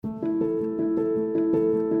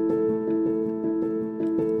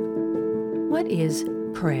What is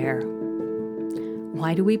prayer?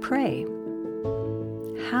 Why do we pray?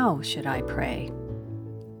 How should I pray?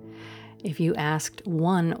 If you asked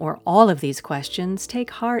one or all of these questions,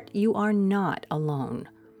 take heart, you are not alone.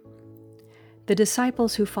 The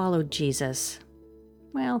disciples who followed Jesus,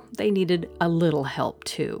 well, they needed a little help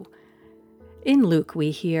too. In Luke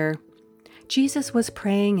we hear, Jesus was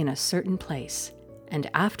praying in a certain place, and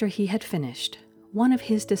after he had finished, one of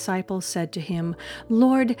his disciples said to him,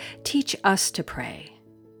 "Lord, teach us to pray,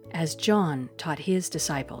 as John taught his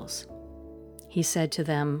disciples." He said to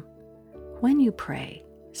them, "When you pray,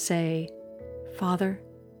 say, 'Father,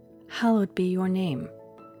 hallowed be your name.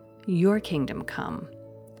 Your kingdom come.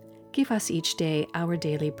 Give us each day our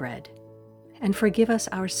daily bread, and forgive us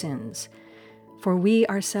our sins, for we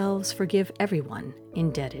ourselves forgive everyone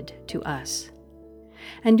indebted to us.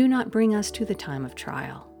 And do not bring us to the time of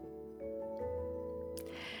trial.'"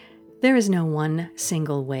 There is no one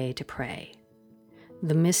single way to pray.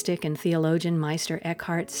 The mystic and theologian Meister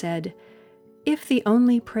Eckhart said, "If the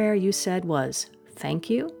only prayer you said was, 'Thank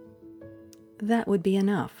you,' that would be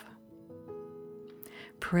enough."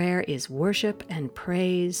 Prayer is worship and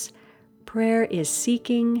praise. Prayer is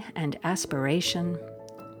seeking and aspiration.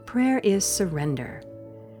 Prayer is surrender.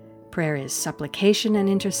 Prayer is supplication and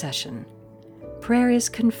intercession. Prayer is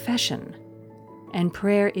confession. And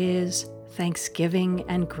prayer is thanksgiving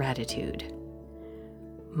and gratitude.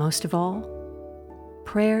 Most of all,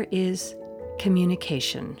 prayer is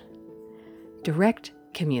communication, direct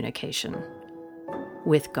communication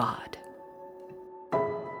with God.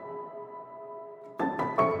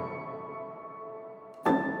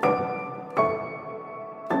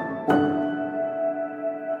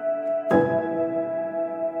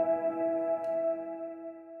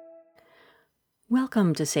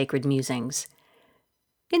 Welcome to Sacred Musings.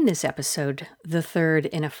 In this episode, the third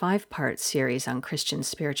in a 5-part series on Christian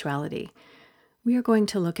spirituality, we are going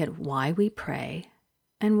to look at why we pray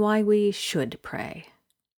and why we should pray.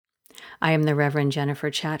 I am the Reverend Jennifer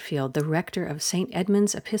Chatfield, the rector of St.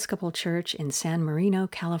 Edmund's Episcopal Church in San Marino,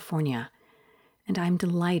 California, and I'm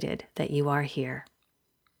delighted that you are here.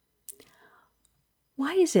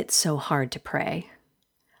 Why is it so hard to pray?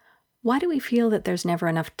 Why do we feel that there's never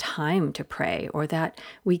enough time to pray, or that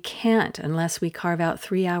we can't unless we carve out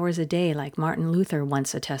 3 hours a day like Martin Luther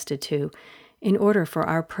once attested to, in order for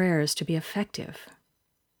our prayers to be effective?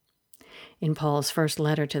 In Paul's first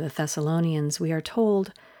letter to the Thessalonians, we are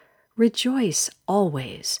told, "Rejoice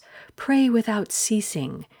always, pray without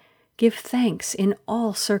ceasing, give thanks in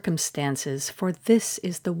all circumstances, for this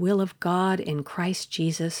is the will of God in Christ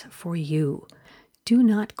Jesus for you. Do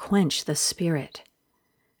not quench the Spirit."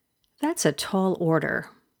 That's a tall order,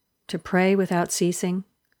 to pray without ceasing.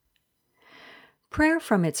 Prayer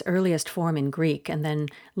from its earliest form in Greek and then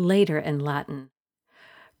later in Latin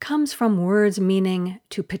comes from words meaning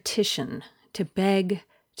to petition, to beg,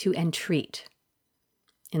 to entreat.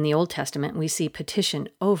 In the Old Testament, we see petition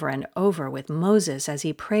over and over with Moses as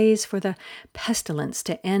he prays for the pestilence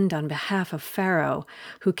to end on behalf of Pharaoh,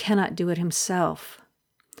 who cannot do it himself.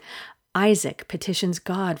 Isaac petitions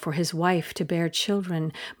God for his wife to bear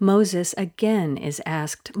children. Moses again is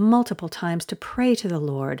asked multiple times to pray to the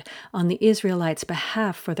Lord on the Israelites'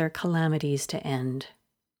 behalf for their calamities to end.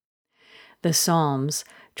 The Psalms,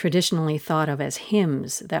 traditionally thought of as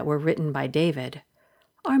hymns that were written by David,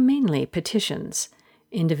 are mainly petitions,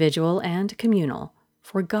 individual and communal,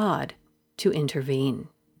 for God to intervene.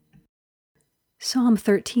 Psalm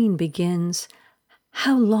 13 begins,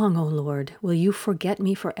 "How long, O Lord, will you forget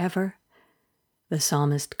me forever?" The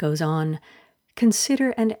psalmist goes on, "Consider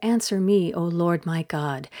and answer me, O Lord my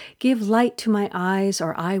God. Give light to my eyes,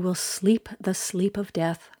 or I will sleep the sleep of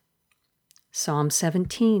death." Psalm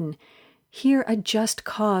 17, "Hear a just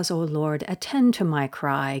cause, O Lord, attend to my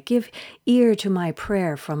cry. Give ear to my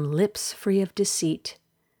prayer from lips free of deceit."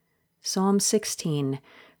 Psalm 16,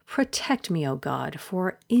 "Protect me, O God,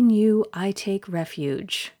 for in you I take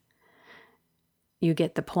refuge." You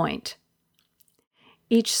get the point.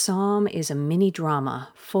 Each psalm is a mini-drama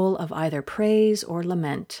full of either praise or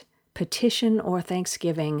lament, petition or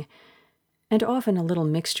thanksgiving, and often a little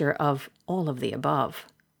mixture of all of the above.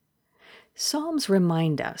 Psalms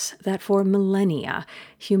remind us that for millennia,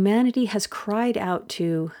 humanity has cried out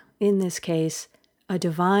to, in this case, a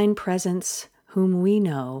divine presence whom we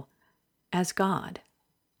know as God.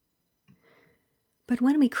 But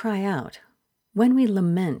when we cry out, when we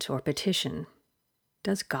lament or petition,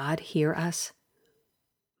 does God hear us?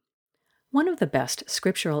 One of the best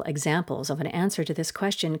scriptural examples of an answer to this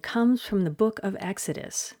question comes from the book of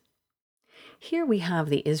Exodus. Here we have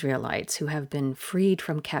the Israelites who have been freed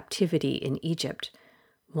from captivity in Egypt,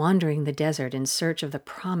 wandering the desert in search of the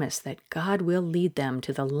promise that God will lead them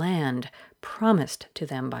to the land promised to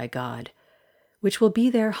them by God, which will be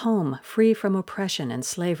their home free from oppression and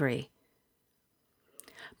slavery.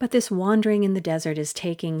 But this wandering in the desert is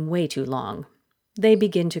taking way too long. They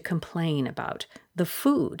begin to complain about the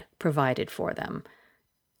food provided for them.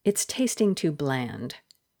 It's tasting too bland.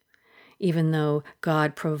 Even though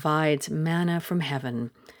God provides manna from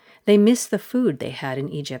heaven, they miss the food they had in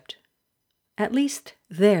Egypt. At least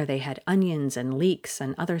there they had onions and leeks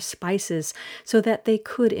and other spices so that they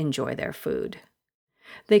could enjoy their food.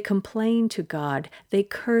 They complain to God. They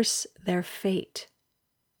curse their fate.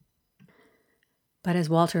 But as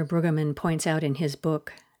Walter Brueggemann points out in his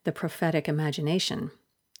book, The Prophetic Imagination,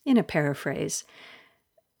 in a paraphrase,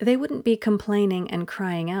 they wouldn't be complaining and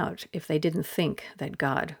crying out if they didn't think that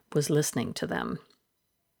God was listening to them.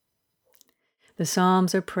 The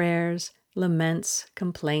Psalms are prayers, laments,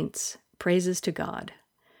 complaints, praises to God.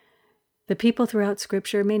 The people throughout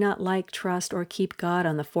Scripture may not like, trust, or keep God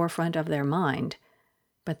on the forefront of their mind,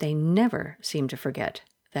 but they never seem to forget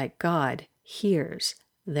that God hears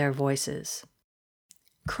their voices.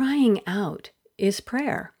 Crying out is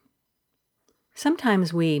prayer.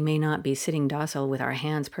 Sometimes we may not be sitting docile with our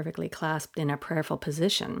hands perfectly clasped in a prayerful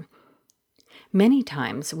position. Many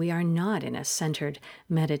times we are not in a centered,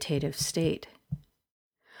 meditative state.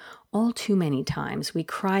 All too many times we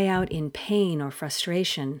cry out in pain or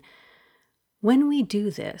frustration. When we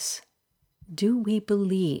do this, do we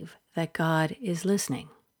believe that God is listening?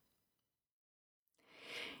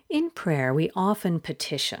 In prayer, we often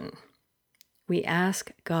petition. We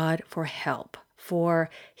ask God for help, for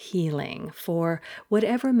healing, for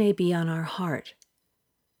whatever may be on our heart.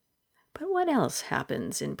 But what else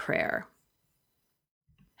happens in prayer?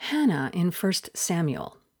 Hannah in 1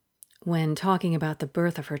 Samuel, when talking about the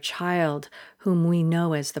birth of her child, whom we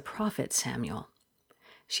know as the prophet Samuel,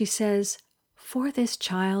 she says, "For this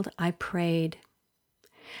child I prayed,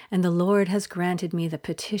 and the Lord has granted me the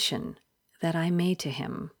petition that I made to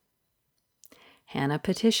him." Hannah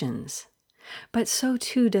petitions, but so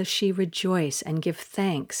too does she rejoice and give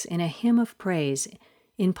thanks in a hymn of praise.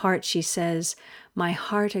 In part she says, "My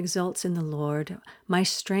heart exults in the Lord, my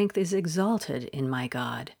strength is exalted in my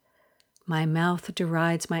God. My mouth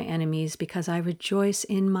derides my enemies because I rejoice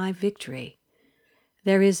in my victory.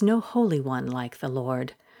 There is no holy one like the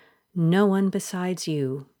Lord, no one besides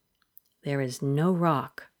you. There is no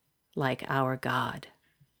rock like our God."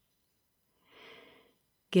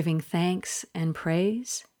 Giving thanks and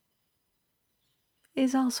praise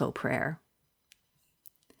is also prayer.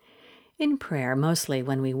 In prayer, mostly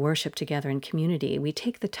when we worship together in community, we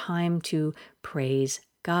take the time to praise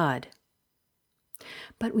God.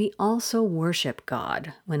 But we also worship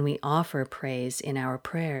God when we offer praise in our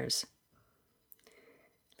prayers.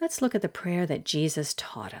 Let's look at the prayer that Jesus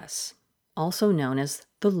taught us, also known as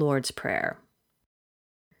the Lord's Prayer.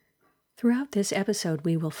 Throughout this episode,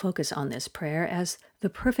 we will focus on this prayer as the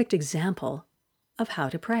perfect example of how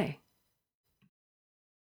to pray.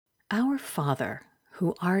 Our Father,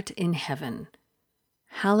 who art in heaven,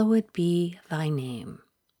 hallowed be thy name.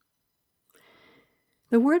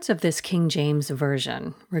 The words of this King James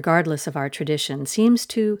Version, regardless of our tradition, seems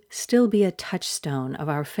to still be a touchstone of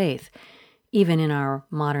our faith, even in our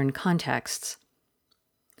modern contexts.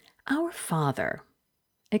 Our Father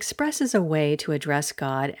expresses a way to address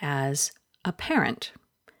God as a parent.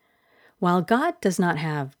 While God does not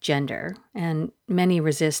have gender, and many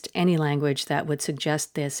resist any language that would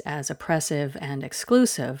suggest this as oppressive and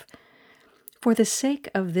exclusive, for the sake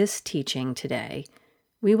of this teaching today,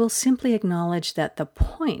 we will simply acknowledge that the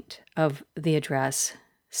point of the address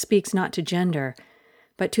speaks not to gender,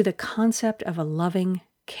 but to the concept of a loving,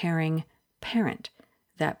 caring parent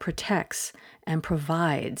that protects and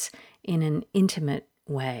provides in an intimate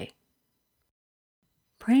way.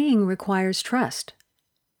 Praying requires trust.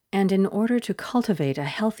 And in order to cultivate a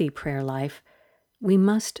healthy prayer life, we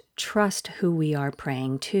must trust who we are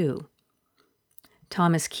praying to.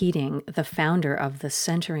 Thomas Keating, the founder of the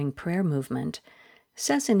Centering Prayer Movement,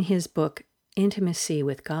 says in his book, Intimacy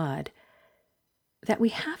with God, that we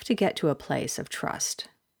have to get to a place of trust.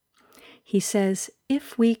 He says,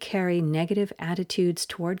 if we carry negative attitudes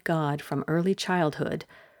toward God from early childhood,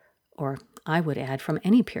 or I would add from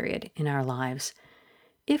any period in our lives,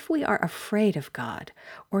 if we are afraid of God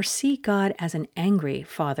or see God as an angry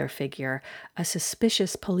father figure, a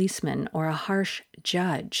suspicious policeman, or a harsh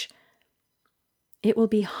judge, it will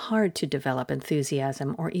be hard to develop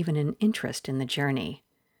enthusiasm or even an interest in the journey.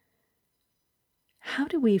 How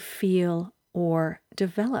do we feel or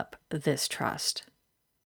develop this trust?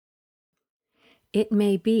 It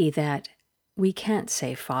may be that we can't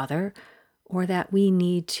say Father, or that we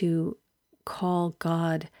need to call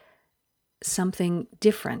God something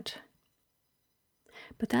different.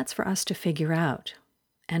 But that's for us to figure out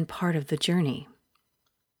and part of the journey.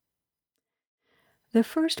 The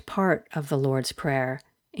first part of the Lord's Prayer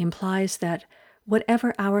implies that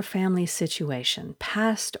whatever our family situation,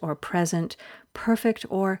 past or present, perfect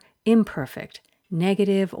or imperfect,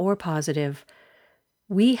 negative or positive,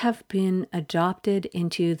 we have been adopted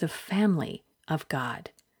into the family of God.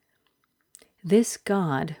 This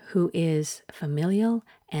God, who is familial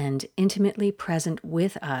and intimately present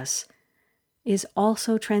with us, is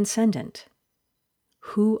also transcendent.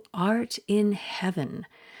 Who art in heaven,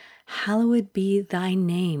 hallowed be thy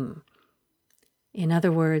name. In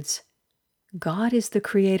other words, God is the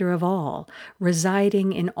creator of all,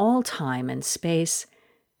 residing in all time and space,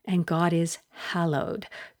 and God is hallowed.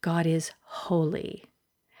 God is holy.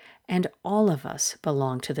 And all of us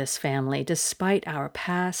belong to this family, despite our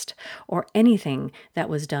past or anything that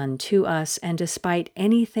was done to us, and despite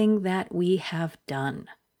anything that we have done.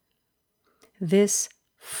 This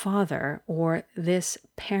father or this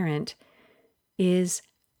parent is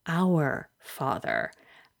our father,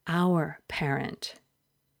 our parent.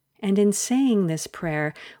 And in saying this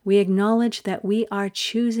prayer, we acknowledge that we are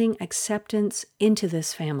choosing acceptance into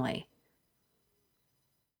this family.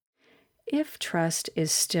 If trust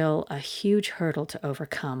is still a huge hurdle to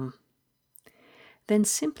overcome, then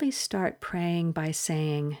simply start praying by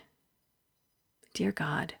saying, "Dear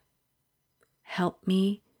God, help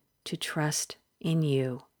me to trust in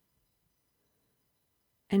you."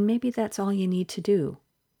 And maybe that's all you need to do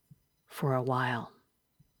for a while.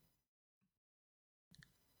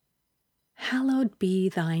 Hallowed be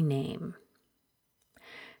thy name.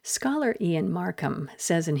 Scholar Ian Markham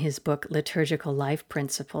says in his book Liturgical Life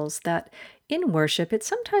Principles that in worship it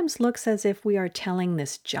sometimes looks as if we are telling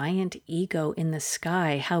this giant ego in the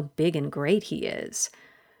sky how big and great he is.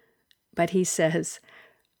 But he says,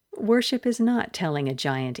 worship is not telling a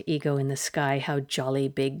giant ego in the sky how jolly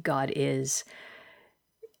big God is.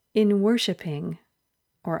 In worshiping,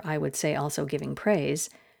 or I would say also giving praise,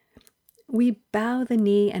 we bow the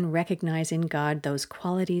knee and recognize in God those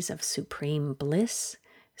qualities of supreme bliss,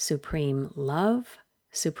 supreme love,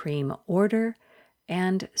 supreme order,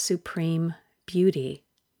 and supreme beauty.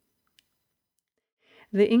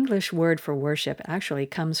 The English word for worship actually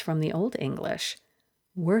comes from the Old English,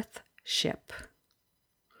 worthship.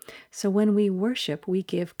 So when we worship, we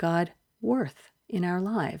give God worth in our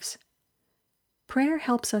lives. Prayer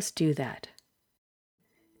helps us do that,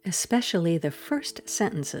 especially the first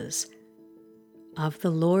sentences of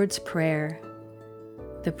the Lord's Prayer,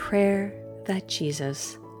 the prayer that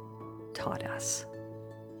Jesus taught us.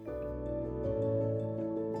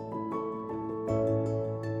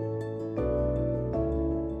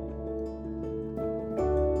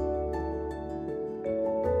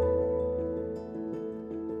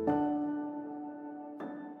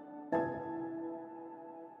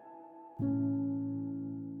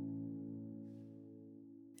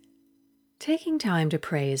 Taking time to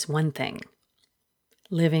pray is one thing.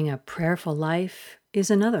 Living a prayerful life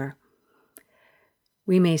is another.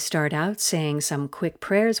 We may start out saying some quick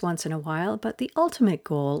prayers once in a while, but the ultimate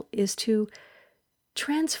goal is to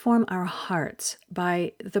transform our hearts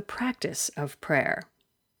by the practice of prayer.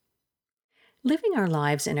 Living our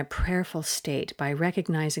lives in a prayerful state by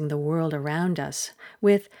recognizing the world around us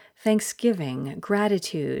with thanksgiving,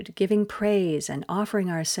 gratitude, giving praise, and offering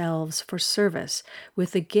ourselves for service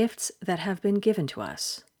with the gifts that have been given to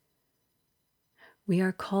us. We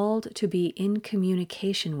are called to be in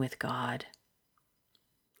communication with God.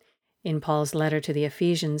 In Paul's letter to the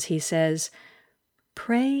Ephesians, he says,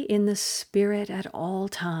 "Pray in the Spirit at all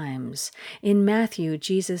times." In Matthew,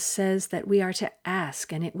 Jesus says that we are to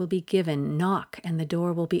ask and it will be given, knock and the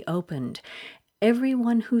door will be opened.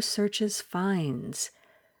 Everyone who searches finds.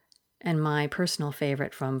 And my personal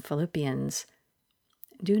favorite from Philippians,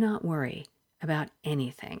 do not worry about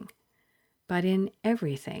anything, but in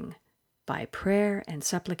everything, by prayer and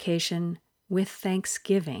supplication, with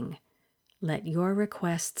thanksgiving, let your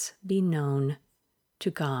requests be known to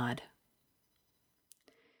God.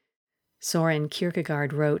 Soren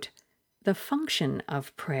Kierkegaard wrote, "The function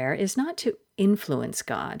of prayer is not to influence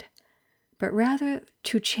God, but rather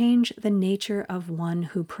to change the nature of one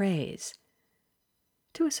who prays."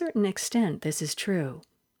 To a certain extent, this is true.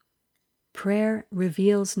 Prayer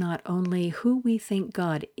reveals not only who we think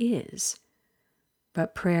God is,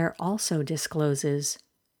 but prayer also discloses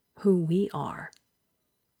who we are.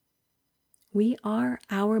 We are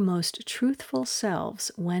our most truthful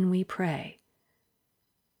selves when we pray.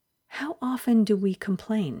 How often do we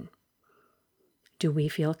complain? Do we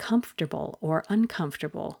feel comfortable or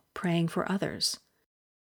uncomfortable praying for others?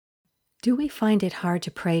 Do we find it hard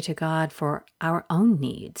to pray to God for our own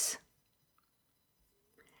needs?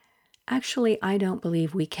 Actually, I don't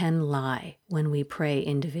believe we can lie when we pray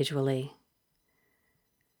individually.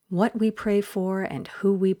 What we pray for and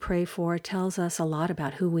who we pray for tells us a lot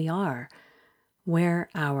about who we are, where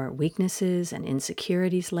our weaknesses and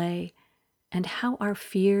insecurities lay, and how our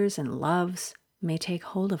fears and loves may take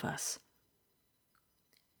hold of us.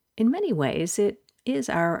 In many ways, it is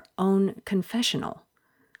our own confessional,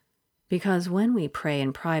 because when we pray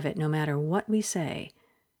in private, no matter what we say,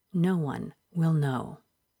 no one will know.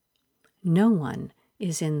 No one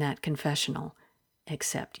is in that confessional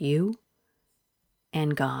except you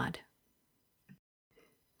and God.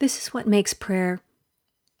 This is what makes prayer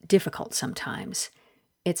difficult sometimes.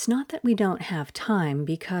 It's not that we don't have time,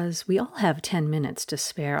 because we all have 10 minutes to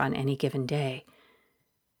spare on any given day.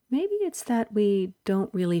 Maybe it's that we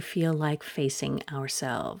don't really feel like facing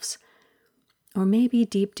ourselves. Or maybe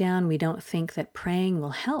deep down we don't think that praying will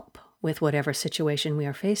help with whatever situation we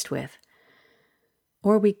are faced with.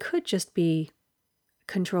 Or we could just be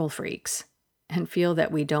control freaks and feel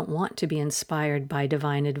that we don't want to be inspired by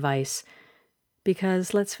divine advice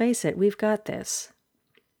because, let's face it, we've got this.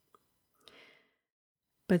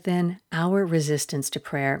 But then our resistance to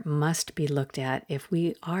prayer must be looked at if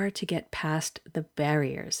we are to get past the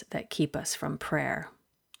barriers that keep us from prayer.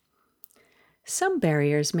 Some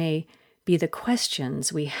barriers may be the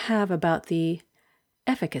questions we have about the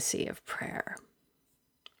efficacy of prayer.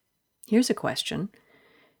 Here's a question.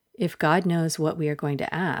 If God knows what we are going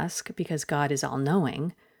to ask because God is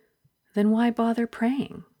all-knowing, then why bother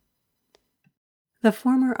praying? The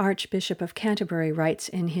former Archbishop of Canterbury writes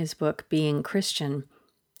in his book, Being Christian,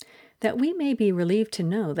 that we may be relieved to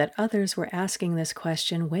know that others were asking this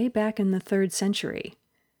question way back in the 3rd century,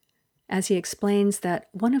 as he explains that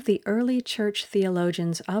one of the early church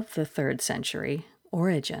theologians of the 3rd century,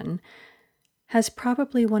 Origen, has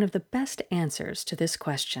probably one of the best answers to this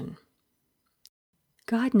question.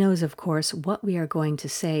 God knows, of course, what we are going to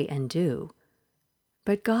say and do,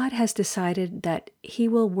 but God has decided that He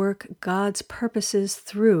will work God's purposes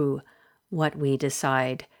through what we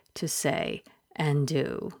decide to say and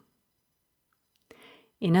do.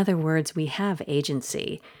 In other words, we have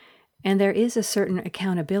agency, and there is a certain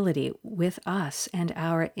accountability with us and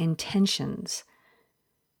our intentions.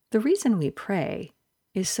 The reason we pray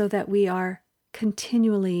is so that we are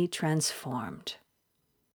continually transformed.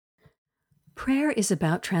 Prayer is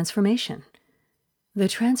about transformation, the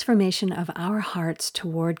transformation of our hearts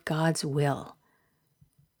toward God's will.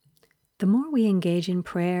 The more we engage in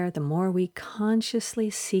prayer, the more we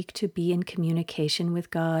consciously seek to be in communication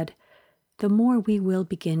with God, the more we will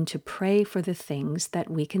begin to pray for the things that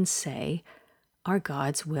we can say are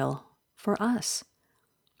God's will for us.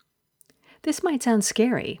 This might sound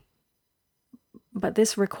scary, but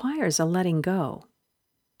this requires a letting go.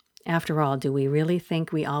 After all, do we really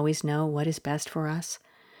think we always know what is best for us?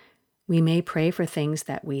 We may pray for things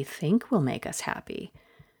that we think will make us happy,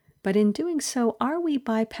 but in doing so, are we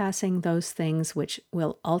bypassing those things which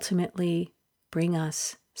will ultimately bring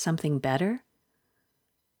us something better?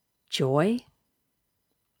 Joy?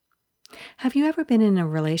 Have you ever been in a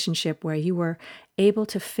relationship where you were able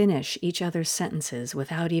to finish each other's sentences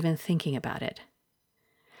without even thinking about it?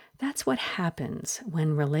 That's what happens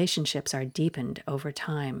when relationships are deepened over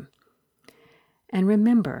time. And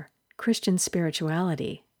remember, Christian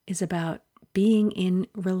spirituality is about being in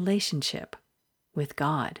relationship with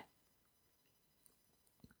God.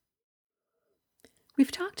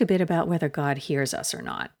 We've talked a bit about whether God hears us or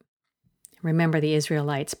not. Remember, the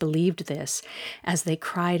Israelites believed this as they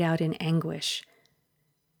cried out in anguish.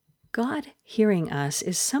 God hearing us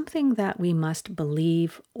is something that we must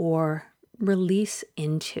believe or release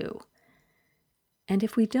into. And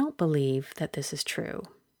if we don't believe that this is true,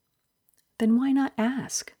 then why not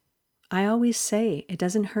ask? I always say it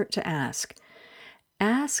doesn't hurt to ask.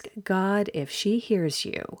 Ask God if she hears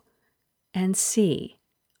you and see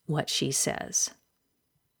what she says.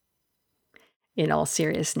 In all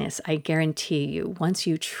seriousness, I guarantee you, once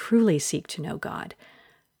you truly seek to know God,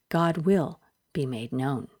 God will be made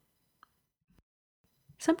known.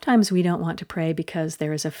 Sometimes we don't want to pray because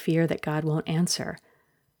there is a fear that God won't answer.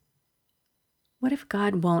 What if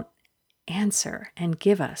God won't answer and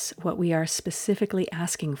give us what we are specifically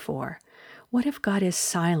asking for? What if God is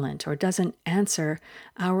silent or doesn't answer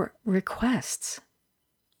our requests?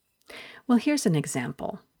 Well, here's an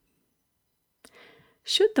example.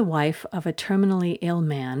 Should the wife of a terminally ill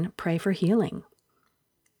man pray for healing?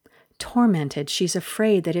 tormented. She's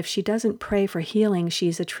afraid that if she doesn't pray for healing,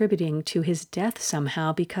 she's attributing to his death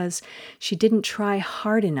somehow because she didn't try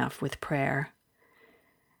hard enough with prayer.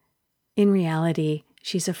 In reality,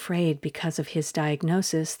 she's afraid because of his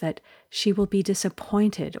diagnosis that she will be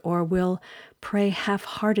disappointed or will pray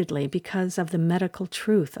half-heartedly because of the medical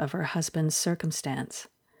truth of her husband's circumstance.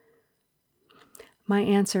 My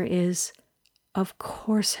answer is, of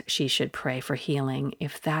course she should pray for healing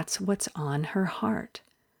if that's what's on her heart.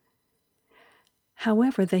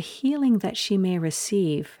 However, the healing that she may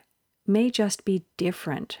receive may just be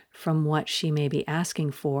different from what she may be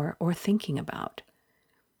asking for or thinking about.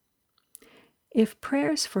 If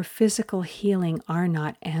prayers for physical healing are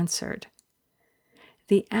not answered,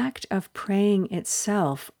 the act of praying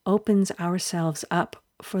itself opens ourselves up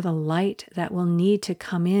for the light that will need to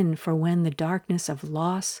come in for when the darkness of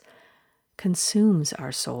loss consumes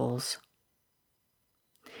our souls.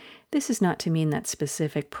 This is not to mean that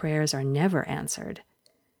specific prayers are never answered.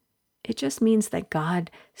 It just means that God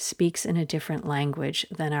speaks in a different language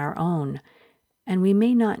than our own, and we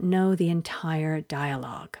may not know the entire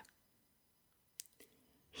dialogue.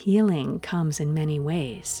 Healing comes in many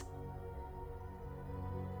ways.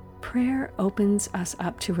 Prayer opens us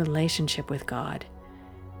up to relationship with God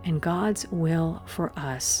and God's will for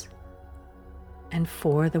us and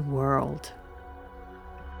for the world.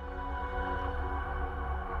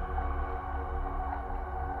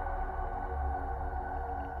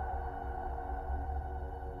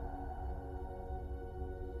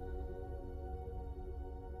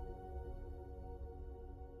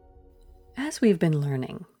 As we've been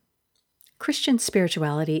learning, Christian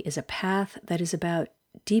spirituality is a path that is about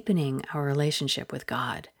deepening our relationship with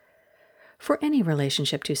God. For any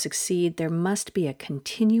relationship to succeed, there must be a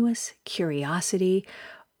continuous curiosity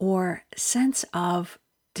or sense of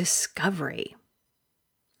discovery.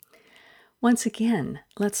 Once again,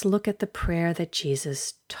 let's look at the prayer that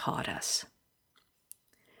Jesus taught us.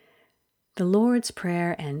 The Lord's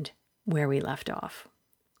Prayer and where we left off.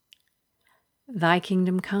 Thy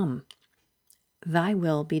kingdom come, thy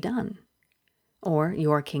will be done. Or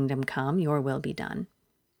your kingdom come, your will be done.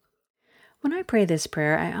 When I pray this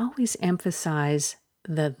prayer, I always emphasize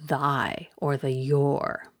the thy or the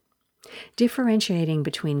your, differentiating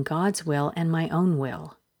between God's will and my own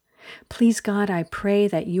will. Please God, I pray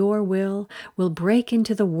that your will break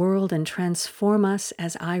into the world and transform us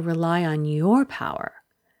as I rely on your power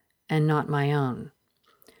and not my own.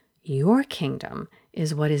 Your kingdom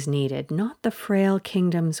is what is needed, not the frail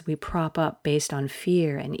kingdoms we prop up based on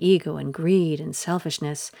fear and ego and greed and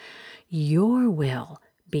selfishness. Your will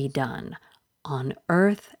be done on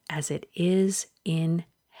earth as it is in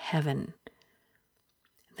heaven.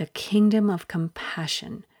 The kingdom of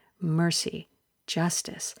compassion, mercy,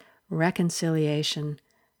 justice, reconciliation,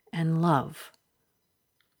 and love.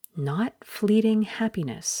 Not fleeting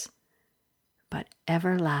happiness, but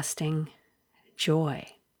everlasting joy.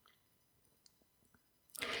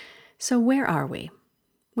 So where are we?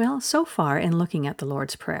 Well, so far in looking at the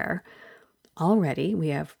Lord's Prayer, already we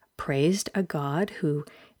have praised a God who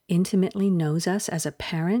intimately knows us as a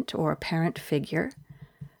parent or a parent figure,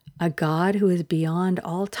 a God who is beyond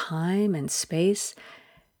all time and space,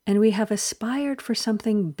 and we have aspired for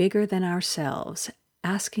something bigger than ourselves,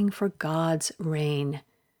 asking for God's reign.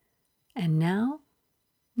 And now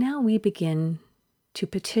we begin to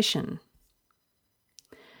petition.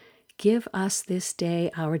 Give us this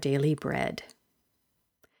day our daily bread.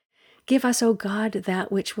 Give us, O God,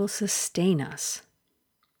 that which will sustain us.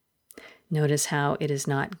 Notice how it is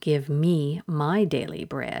not give me my daily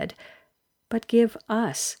bread, but give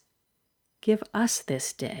us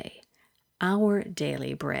this day our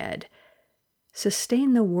daily bread.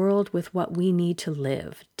 Sustain the world with what we need to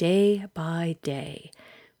live day by day.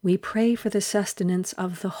 We pray for the sustenance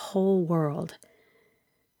of the whole world.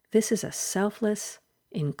 This is a selfless,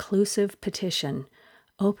 inclusive petition,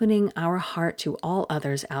 opening our heart to all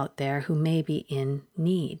others out there who may be in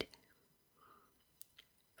need.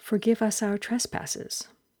 Forgive us our trespasses,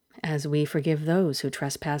 as we forgive those who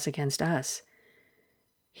trespass against us.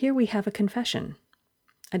 Here we have a confession,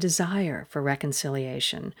 a desire for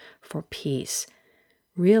reconciliation, for peace,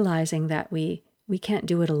 realizing that we can't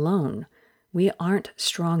do it alone. We aren't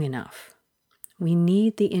strong enough. We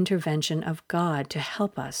need the intervention of God to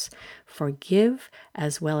help us forgive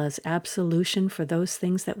as well as absolution for those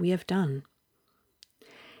things that we have done.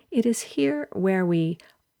 It is here where we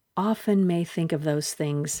often may think of those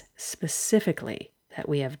things specifically that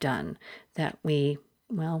we have done, that we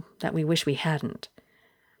wish we hadn't.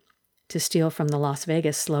 To steal from the Las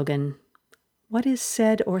Vegas slogan, what is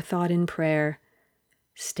said or thought in prayer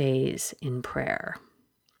stays in prayer.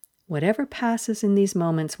 whatever passes in these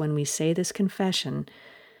moments when we say this confession,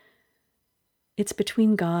 it's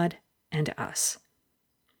between God and us.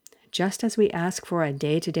 Just as we ask for a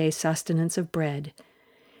day-to-day sustenance of bread,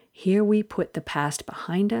 here we put the past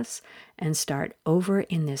behind us and start over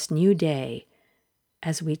in this new day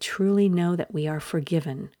as we truly know that we are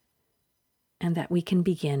forgiven and that we can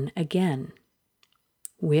begin again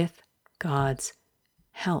with God's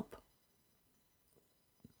help.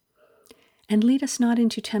 And lead us not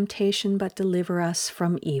into temptation, but deliver us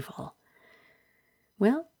from evil.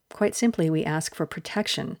 Well, quite simply, we ask for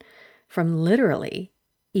protection from literally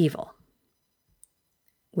evil,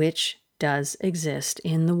 which does exist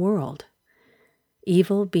in the world.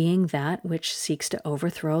 Evil being that which seeks to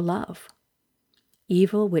overthrow love.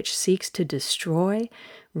 Evil which seeks to destroy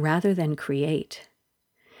rather than create.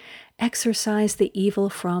 Exorcise the evil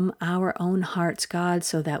from our own hearts, God,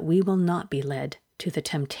 so that we will not be led to the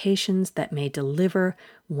temptations that may deliver,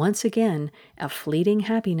 once again, a fleeting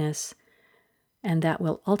happiness, and that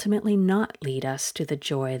will ultimately not lead us to the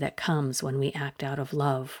joy that comes when we act out of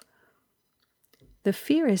love. The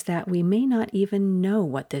fear is that we may not even know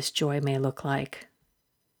what this joy may look like.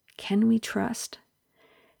 Can we trust?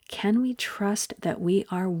 Can we trust that we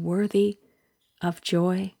are worthy of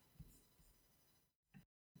joy?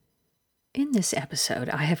 In this episode,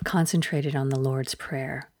 I have concentrated on the Lord's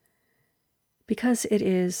Prayer because it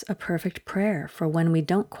is a perfect prayer for when we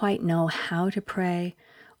don't quite know how to pray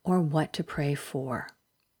or what to pray for.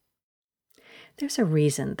 There's a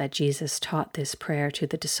reason that Jesus taught this prayer to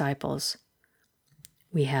the disciples.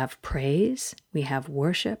 We have praise, we have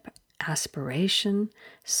worship, aspiration,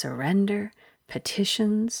 surrender,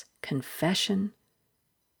 petitions, confession,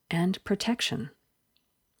 and protection.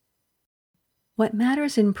 What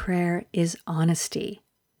matters in prayer is honesty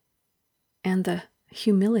and the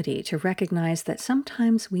humility to recognize that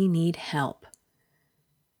sometimes we need help,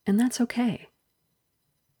 and that's okay.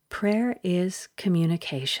 Prayer is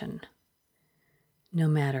communication. No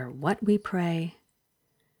matter what we pray,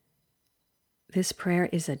 this prayer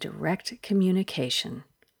is a direct communication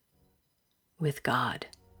with God.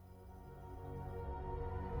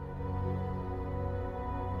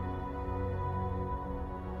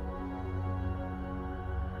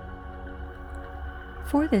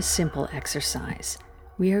 For this simple exercise,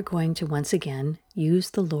 we are going to once again use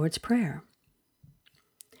the Lord's Prayer.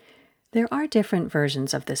 There are different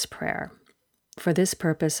versions of this prayer. For this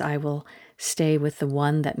purpose, I will stay with the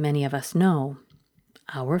one that many of us know.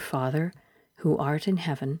 Our Father, who art in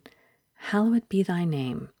heaven, hallowed be thy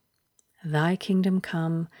name. Thy kingdom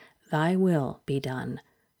come, thy will be done,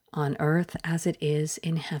 on earth as it is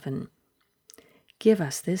in heaven. Give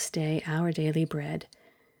us this day our daily bread,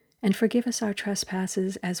 and forgive us our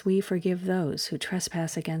trespasses as we forgive those who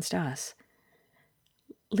trespass against us.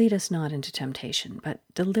 Lead us not into temptation, but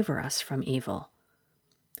deliver us from evil.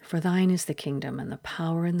 For thine is the kingdom and the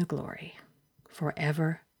power and the glory,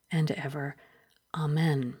 forever and ever.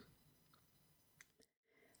 Amen.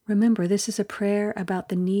 Remember, this is a prayer about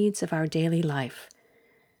the needs of our daily life,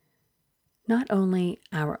 not only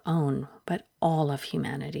our own, but all of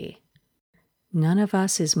humanity. None of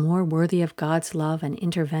us is more worthy of God's love and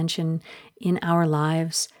intervention in our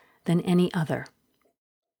lives than any other.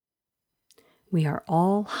 We are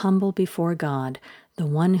all humble before God, the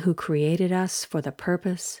one who created us for the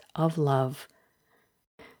purpose of love.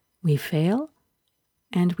 We fail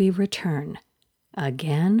and we return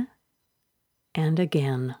again and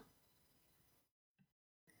again.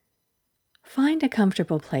 Find a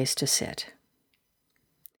comfortable place to sit.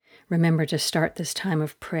 Remember to start this time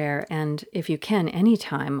of prayer, and if you can, any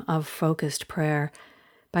time of focused prayer,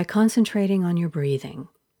 by concentrating on your breathing.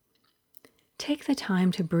 Take the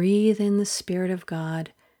time to breathe in the Spirit of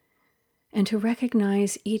God and to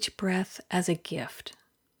recognize each breath as a gift,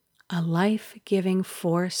 a life-giving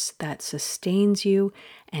force that sustains you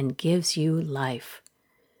and gives you life.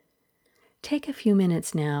 Take a few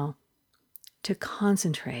minutes now to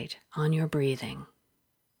concentrate on your breathing.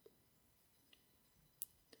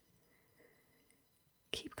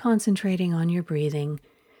 Keep concentrating on your breathing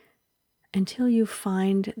until you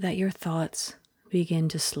find that your thoughts begin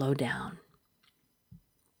to slow down.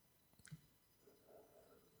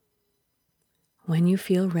 When you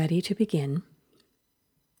feel ready to begin,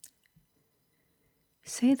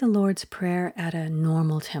 say the Lord's Prayer at a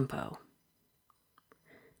normal tempo.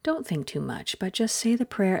 Don't think too much, but just say the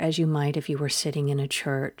prayer as you might if you were sitting in a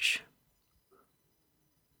church.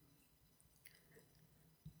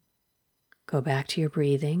 Go back to your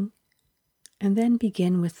breathing, and then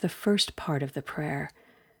begin with the first part of the prayer,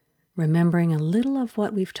 remembering a little of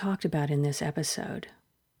what we've talked about in this episode.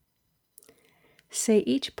 Say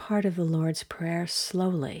each part of the Lord's Prayer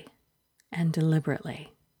slowly and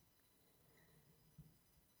deliberately.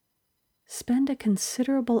 Spend a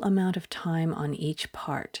considerable amount of time on each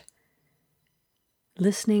part,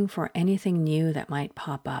 listening for anything new that might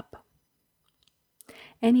pop up,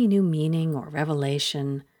 any new meaning or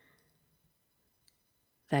revelation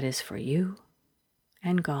that is for you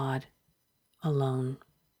and God alone.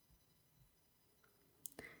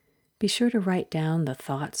 Be sure to write down the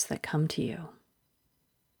thoughts that come to you.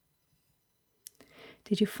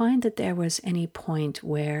 Did you find that there was any point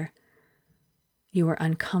where you were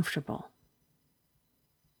uncomfortable?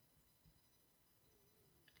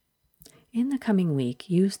 In the coming week,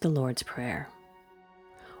 use the Lord's Prayer,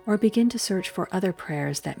 or begin to search for other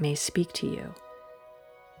prayers that may speak to you.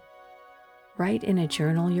 Write in a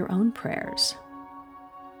journal your own prayers,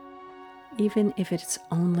 even if it's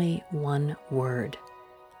only one word.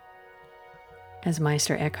 As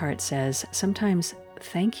Meister Eckhart says, sometimes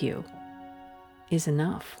thank you is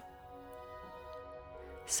enough.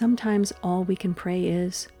 Sometimes all we can pray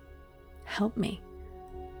is, help me.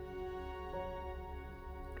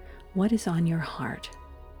 What is on your heart?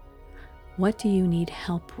 What do you need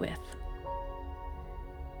help with?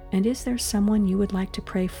 And is there someone you would like to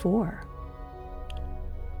pray for?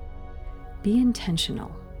 Be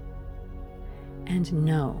intentional and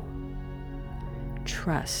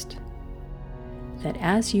trust that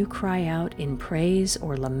as you cry out in praise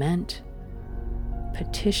or lament,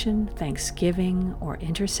 petition, thanksgiving, or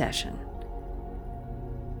intercession,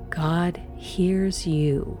 God hears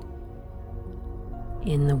you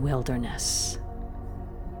in the wilderness.